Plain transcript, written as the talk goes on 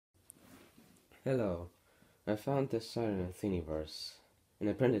Hello, I found this siren in thingiverse and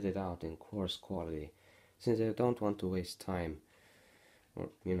I printed it out in coarse quality since I don't want to waste time or,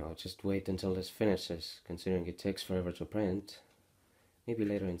 just wait until this finishes, considering it takes forever to print. Maybe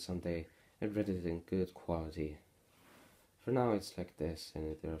later in someday I print it in good quality. For now it's like this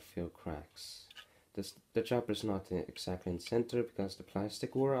and there are a few cracks. The chopper's not exactly in center because the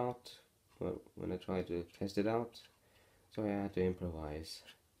plastic wore out when I tried to test it out, so I had to improvise.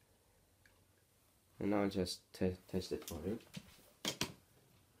 And now I'll just test it for you.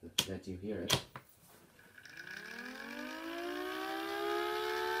 Let you hear it.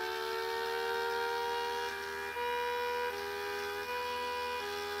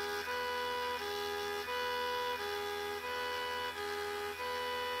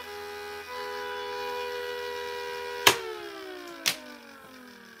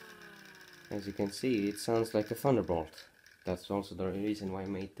 As you can see, it sounds like a thunderbolt. That's also the reason why I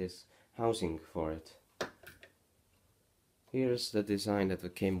made this housing for it. Here's the design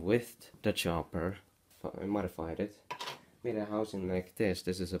that came with the chopper. I modified it. Made a housing like this.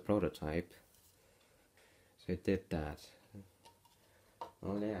 This is a prototype. So it did that.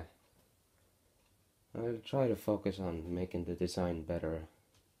 Oh yeah. I'll try to focus on making the design better.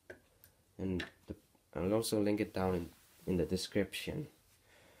 And I'll also link it down in the description.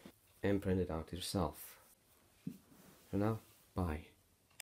 And print it out yourself. For now, bye.